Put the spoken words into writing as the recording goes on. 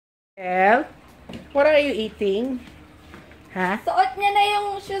Well, what are you eating? Ha? Suot niya na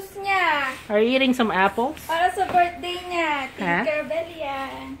yung shoes niya. Are you eating some apples? Para sa birthday niya. Ha? Tinkerbell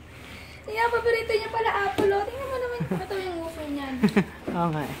yan. Tingnan, paborito niya pala apple. Oh. Tingnan mo naman ito yung nguso niyan. Oo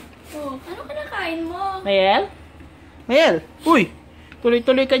nga. Oh, ano kinakain mo? Mayelle? Mayelle? Uy!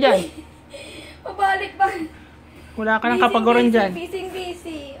 Tuloy-tuloy ka dyan. Pabalik ba? Wala ka ng kapagoran dyan.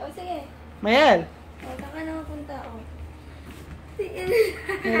 Busy. O, sige. Mayelle? O, saan ka na mapunta? O. Sige.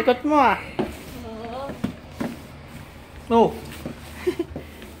 Nilikot mo ah. Oo. Oh.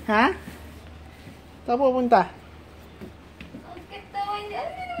 Ha? Saan pupunta? Ang cute naman.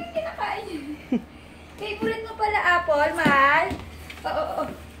 Ano naman kinakain niya? Favorite mo pala apple, mahal? Oo.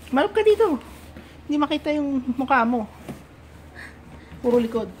 Malap ka dito. Hindi makita yung mukha mo. Puro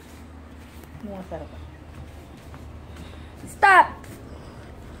likod. Mga sarap. Stop!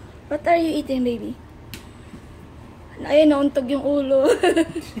 What are you eating, baby? Ayun, nauntog yung ulo.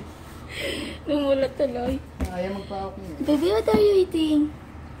 Lumulat tuloy. Ayaw magpahawak niya. Baby, what are you eating?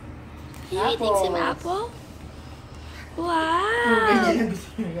 Are you eating Apples. some apple? Wow!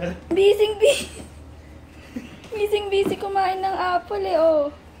 Busy kumain ng apple eh,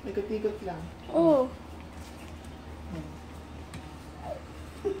 oh. Ikot-ikot lang. Oh.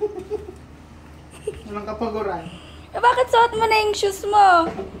 Walang kapagoran. Bakit suot mo na yung shoes mo?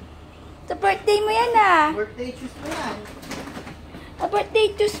 Sa birthday mo yan ah. Birthday shoes mo yan. Sa birthday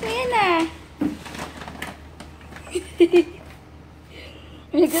shoes mo yan ah.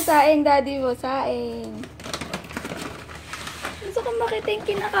 May saing daddy mo, saing. Gusto ko makita yung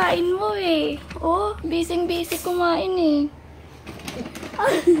kinakain mo eh. Oh, busy kumain eh.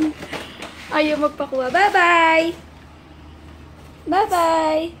 Ayaw magpakuha. Bye-bye!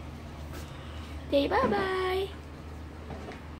 Bye-bye! Okay, bye-bye!